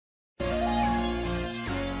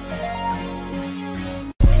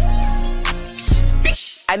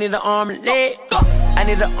I need an arm and leg. I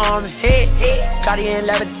need an arm and head. Cardi and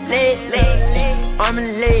leg. Arm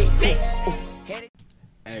and leg.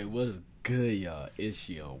 Hey, what's good, y'all? It's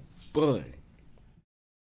your boy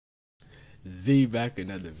Z back with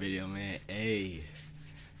another video, man. Hey,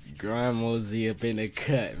 Grandma Z up in the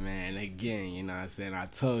cut, man. Again, you know what I'm saying? I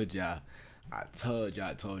told y'all,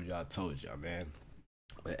 man.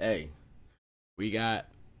 But hey, we got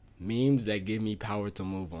memes that give me power to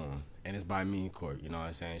move on, and it's by Meme Court. You know what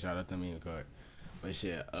I'm saying? Shout out to Meme Court. But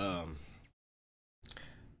shit, I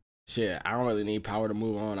don't really need power to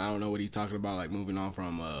move on. I don't know what he's talking about, like moving on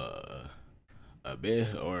from a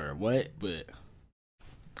bit or what. But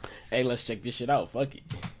hey, let's check this shit out. Fuck it.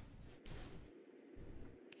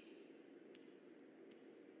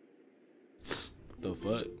 The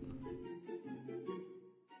fuck?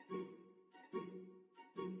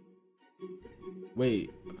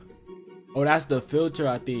 Wait. Oh, that's the filter,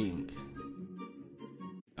 I think.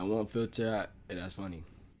 I want filter. Hey, that's funny.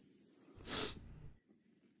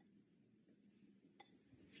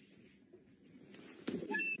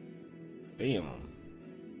 Damn.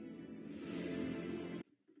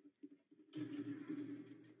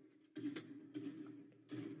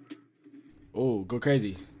 Oh, go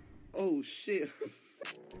crazy. Oh shit.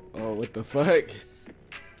 Oh, what the fuck?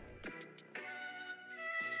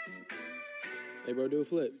 Hey, bro, do a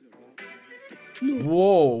flip.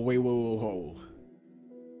 Whoa, wait, whoa.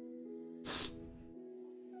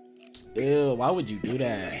 Ew, why would you do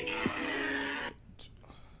that?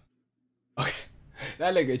 Okay,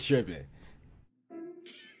 that nigga tripping.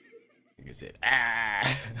 Nigga said,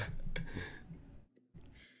 ah.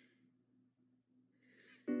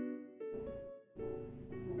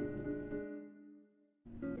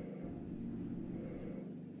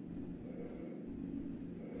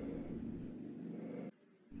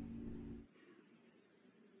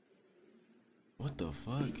 What the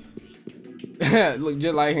fuck? Look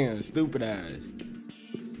just like him, stupid ass.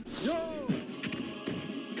 Yo!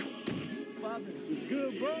 What's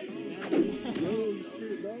good, bro? Yo,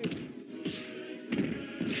 shit, bro.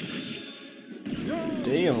 Yo!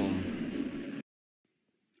 Damn.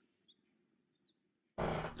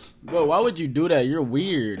 Bro, why would you do that? You're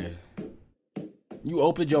weird. You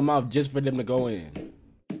opened your mouth just for them to go in.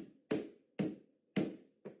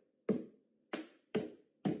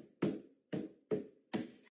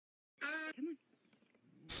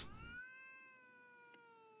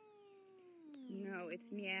 No,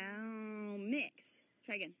 it's meow mix.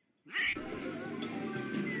 Try again.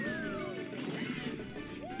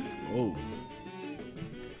 Oh.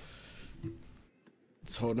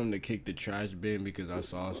 Told him to kick the trash bin because I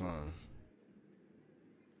saw something.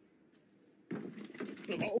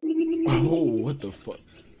 Oh, what the fuck?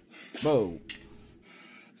 Bro.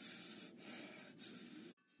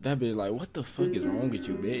 That bitch like, what the fuck is wrong with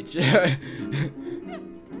you, bitch?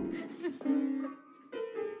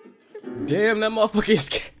 Damn, that motherfucker is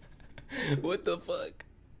scared. What the fuck?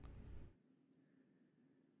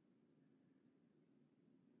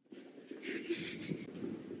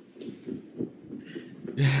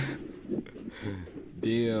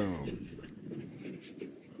 Damn.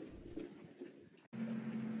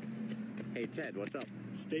 Hey, Ted, what's up?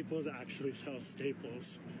 Staples actually sells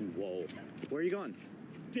staples. Whoa. Where are you going?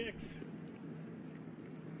 Dicks.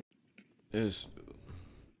 This.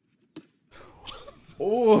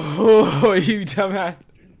 Oh, you dumbass.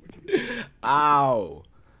 Ow.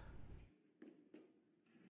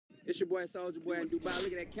 It's your boy Soldier Boy in Dubai.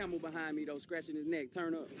 Look at that camel behind me though, scratching his neck.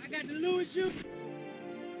 Turn up. I got the Lewis shoe.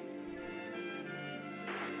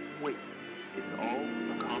 Wait, it's all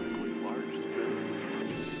a comically large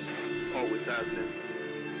spoon? Oh, what's that then?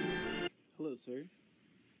 Hello, sir.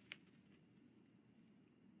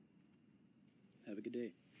 Have a good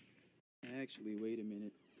day. Actually, wait a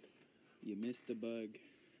minute. You missed the bug.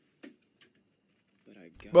 But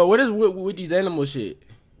I got. Bro, what is with these animal shit?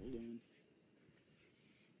 Hold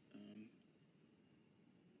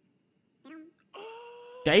on.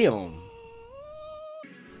 Damn.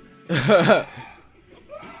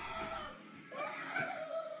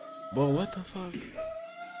 Bro, what the fuck?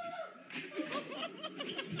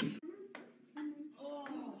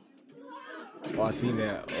 Oh, I seen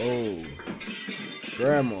that. Oh.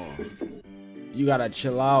 Grandma. You gotta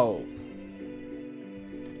chill out.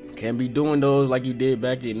 Can't be doing those like you did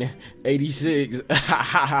back in '86.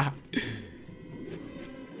 Well,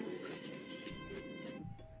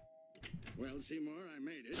 Seymour, I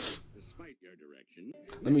made it, despite your direction.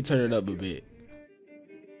 Let me turn it up a bit.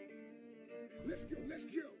 Let's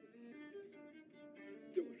go.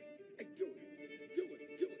 Do it. Do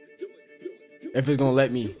it. If it's gonna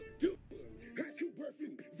let me.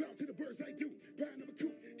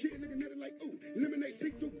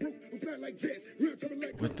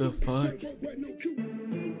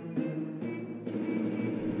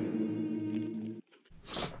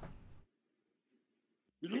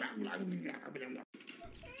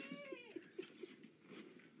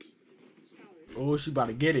 Oh, she about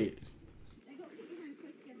to get it.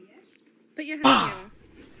 Put your hands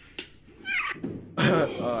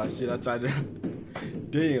together. Oh shit, I tried to.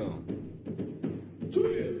 Damn.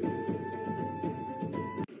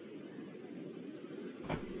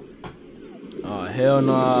 Oh hell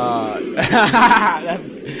no.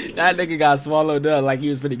 that nigga got swallowed up like he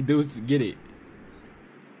was finna get it.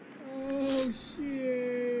 Oh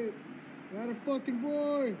shit! Not a fucking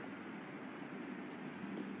boy.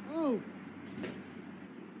 Oh.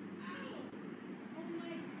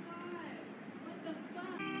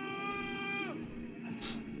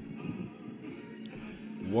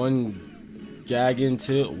 One gag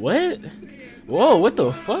into what? Whoa, what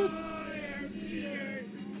the fuck?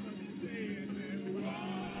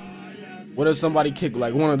 What if somebody kick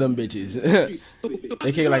like one of them bitches?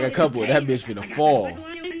 They kick like a couple. That bitch finna fall.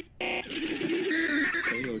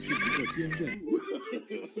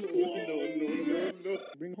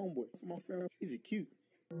 Bring homeboy for my family. He's cute.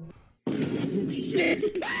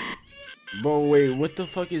 Bro, wait, what the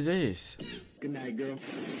fuck is this? Good night, girl.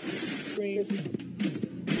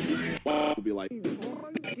 Be like. You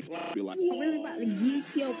really about to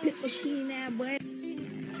get your pickle clean that boy?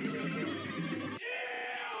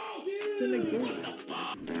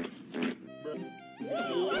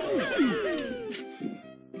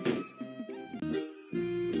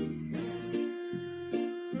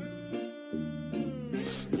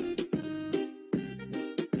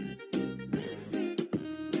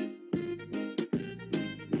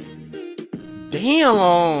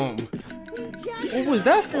 Damn. What was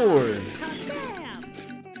that for?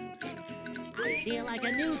 I feel like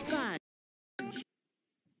a new sponge.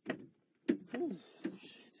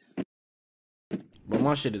 But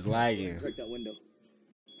my shit is lagging. Break that window.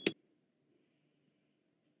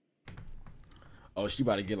 Oh, she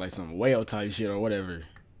about to get like some whale type shit or whatever.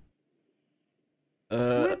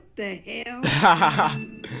 What the hell?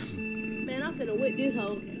 Man, I'm finna whip this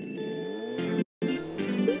hoe.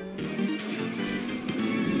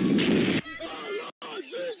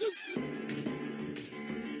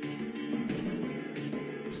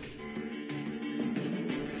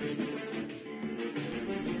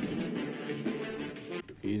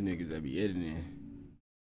 These niggas that be editing.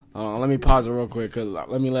 Let me pause it real quick, cause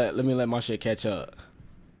let me let my shit catch up.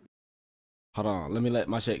 Hold on, let me let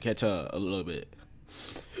my shit catch up a little bit.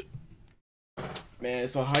 Man,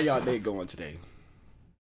 so how y'all day going today?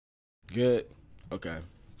 Good? Okay.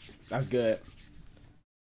 That's good.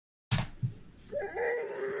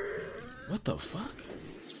 What the fuck?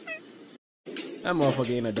 That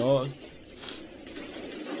motherfucker ain't a dog.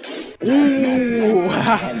 Ooh!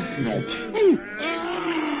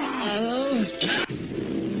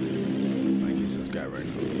 Like and subscribe right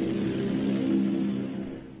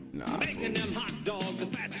now. Nah. Making them hot dogs as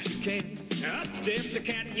fast as you can. Up steps a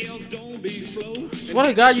cat and yells, don't be slow. Swear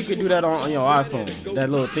to God, you could do that on your iPhone. That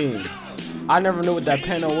little thing. I never knew what that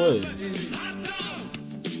panel was. Hot dog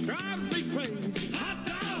drives me crazy. Hot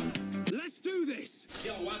dog, let's do this.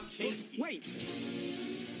 Yo, I can't wait.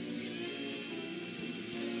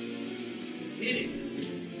 Hit it.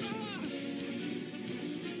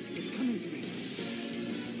 It's coming to me.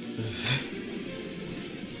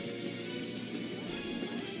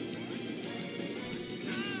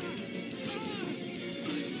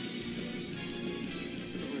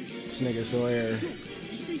 This nigga Sawyer.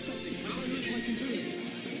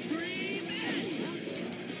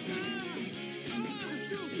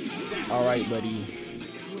 All right, buddy.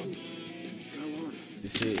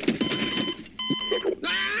 This it.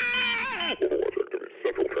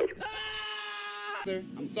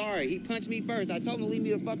 I'm sorry. He punched me first. I told him to leave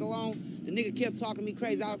me the fuck alone. The nigga kept talking to me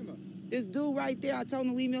crazy. This dude right there, I told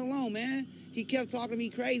him to leave me alone, man. He kept talking to me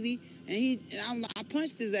crazy, and I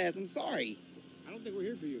punched his ass. I'm sorry. I don't think we're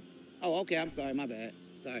here for you. Oh, okay. I'm sorry. My bad.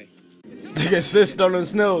 Sorry. Nigga sit on the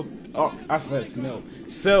snow. Oh, I said snow.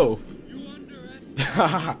 Self.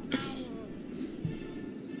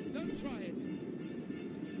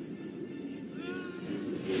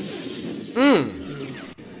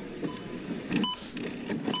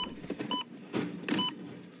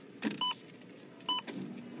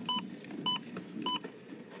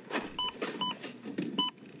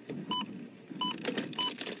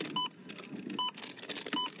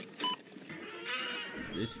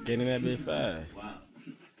 Just getting that bit fast. Wow.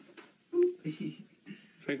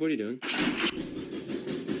 Frank, what are you doing?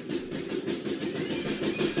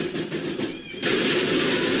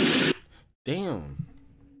 Damn.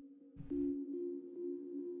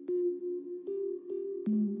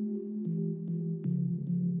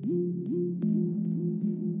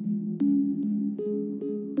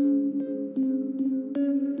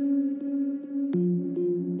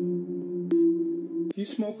 you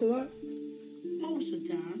smoke a lot? Most of the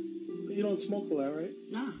time. You don't smoke a lot, right?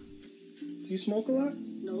 Nah. Do you smoke a lot?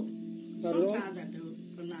 No. Not at all? Sometimes I do,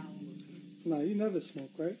 but not all the time. No, you never smoke,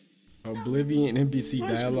 right? Oblivion NPC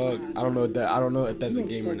dialogue. I don't know if that. I don't know if that's a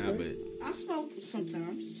game or not, but. I smoke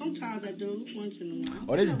sometimes. Sometimes I do, once in a while.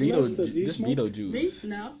 Oh, this Beetlejuice. Me?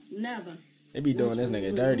 No, never. They be doing this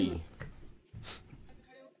nigga dirty.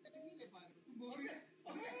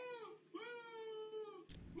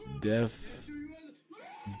 Death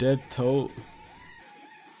Tote.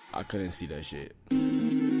 I couldn't see that shit.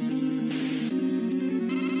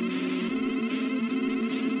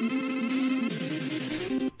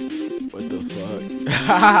 What the fuck?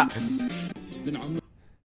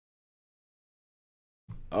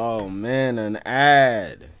 Oh man, an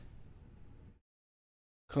ad.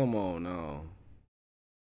 Come on now.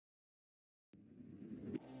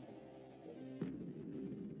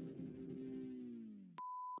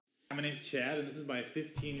 My name's Chad, and this is my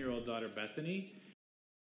 15-year-old daughter, Bethany.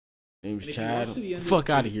 Name's Chad. Fuck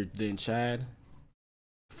out of here, then, Chad.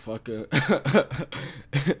 Fuck up.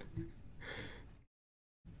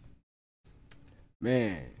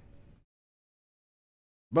 Man.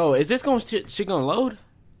 Bro, is this shit gonna load?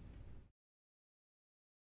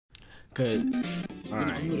 Cause,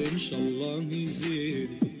 alright.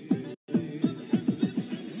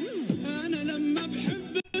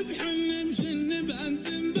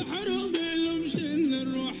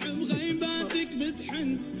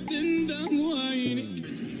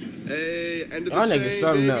 Hey, end of the Y'all niggas chain,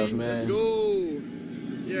 something baby. else, man. Let's go.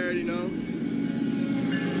 You already know.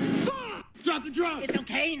 Drop the drum. It's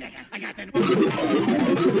okay, nigga. I got that.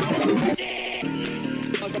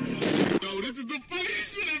 Yo, this is the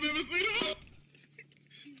funniest shit I've ever seen.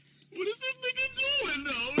 What is this nigga doing,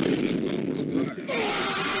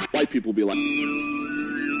 though? White people be like,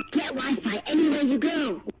 Get Wi-Fi anywhere you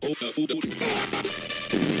go.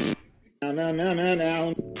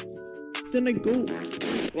 Now. Then I go.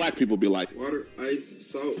 black people be like, Water, ice,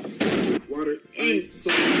 salt. Water, ice,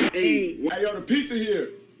 salt. Hey, yo, the pizza here.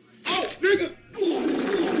 oh, nigga.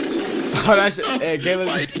 Oh, that shit. Hey, Galen.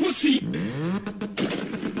 Pussy.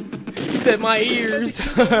 He said my ears.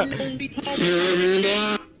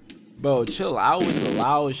 Bro, chill out with the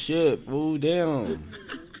loud shit, fool. Damn.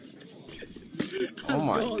 Oh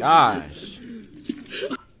my gosh.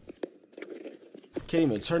 Can't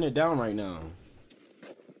even turn it down right now.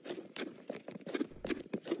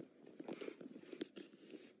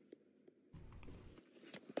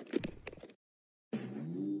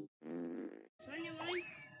 Turn your light.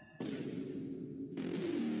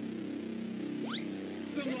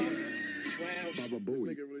 Baba Booey.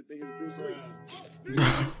 This nigga really think he's Bruce Lee.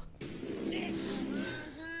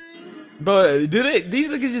 Bro, these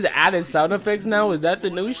niggas just added sound effects now? Is that the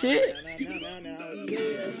new shit?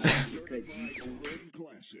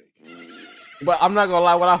 But I'm not gonna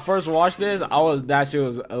lie, when I first watched this, that shit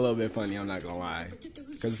was a little bit funny, I'm not gonna lie.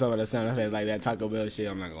 Cause some of the sound effects, like that Taco Bell shit,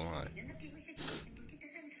 I'm not gonna lie.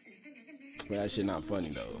 But that shit not funny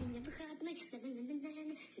though.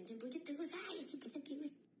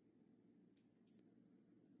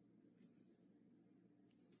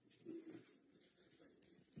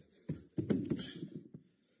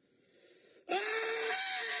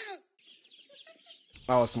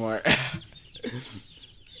 Oh, smart.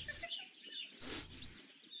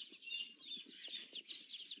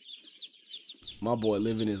 My boy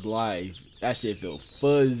living his life. That shit feel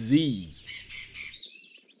fuzzy.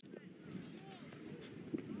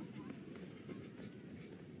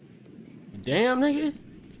 Damn, nigga.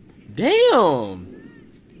 Damn.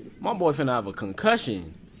 My boy finna have a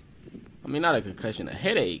concussion. I mean, not a concussion, a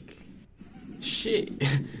headache. Shit.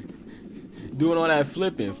 Doing all that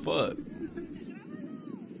flipping, fuck.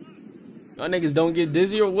 Y'all niggas don't get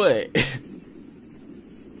dizzy or what?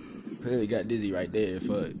 Clearly got dizzy right there,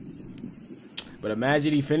 fuck. But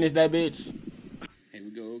imagine he finished that bitch. Here we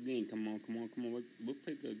go again. Come on. We'll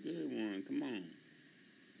pick a good one. Come on.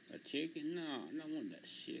 A chicken? No, I don't want that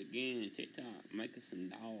shit again. TikTok, make us some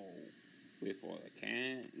dog. Wait for a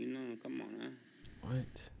cat. You know, come on, huh?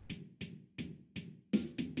 What?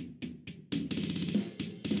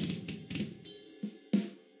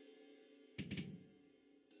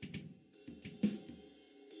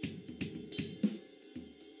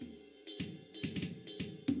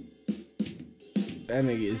 That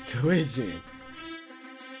nigga is twitching.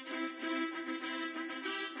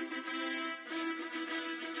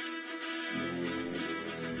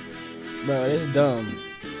 Bro, it's dumb.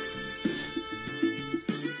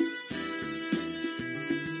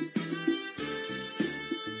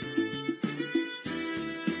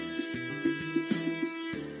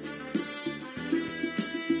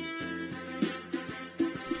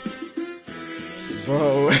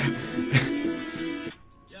 Bro.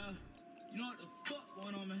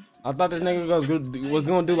 I thought this nigga was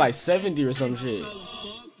gonna do like 70 or some shit.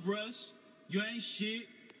 You ain't shit.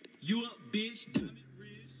 You up, bitch.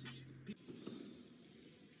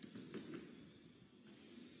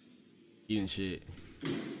 Eating shit.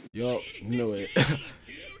 Yo, you know it. Are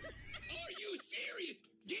you serious?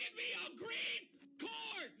 Give me a green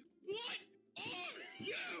card. What are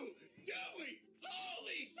you doing?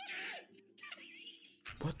 Holy shit!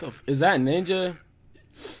 What the is that Ninja?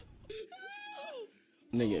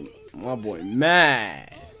 Nigga, my boy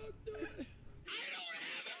mad.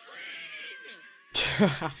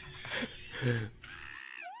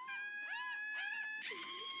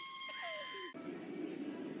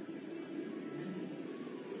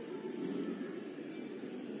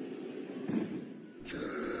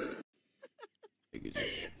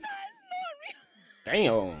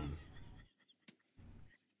 Damn.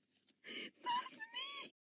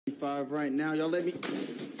 Five right now, y'all let me.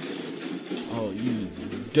 Oh, you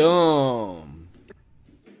dumb.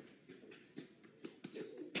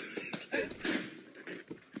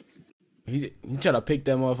 He tried to pick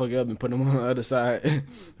that motherfucker up and put him on the other side.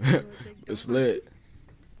 It's lit.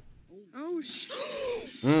 Oh shit.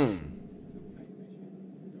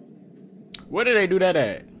 Where did they do that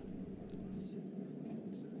at?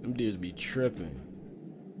 Them dudes be tripping.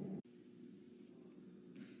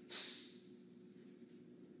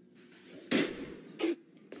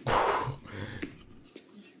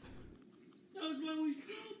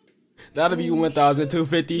 That'll be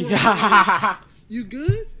 1,250. You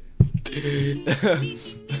good?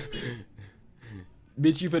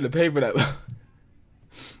 Bitch, you finna pay for that.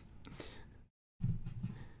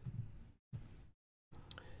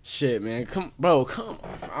 Shit, man. Come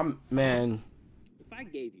on. Man. If I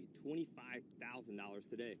gave you $25,000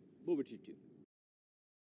 today, what would you do?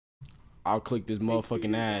 I'll click this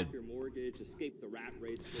motherfucking ad. Your mortgage, escape the rat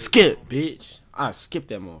race. Skip, bitch. I skip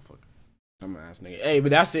that motherfucker. Dumb ass nigga. Hey, but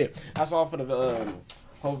that's it. That's all for the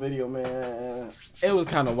whole video, man. It was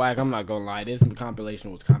kind of whack. I'm not gonna lie. This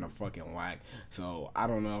compilation was kind of fucking whack. So I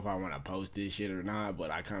don't know if I want to post this shit or not. But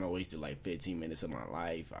I kind of wasted like 15 minutes of my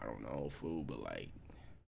life. I don't know, fool. But like,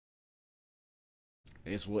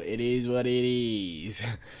 it's what it is. What it is.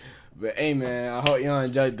 But hey, man, I hope y'all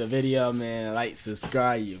enjoyed the video, man. Like,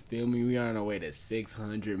 subscribe, you feel me? We are on our way to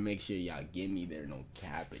 600. Make sure y'all get me there, no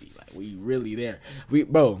cappity. Like, we really there.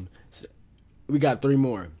 Bro, we got 3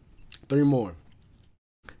 more. 3 more.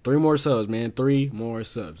 3 more subs, man. 3 more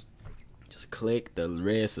subs. Just click the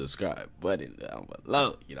red subscribe button down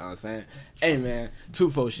below. You know what I'm saying? Hey, man,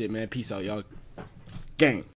 2-4 shit, man. Peace out, y'all. Gang.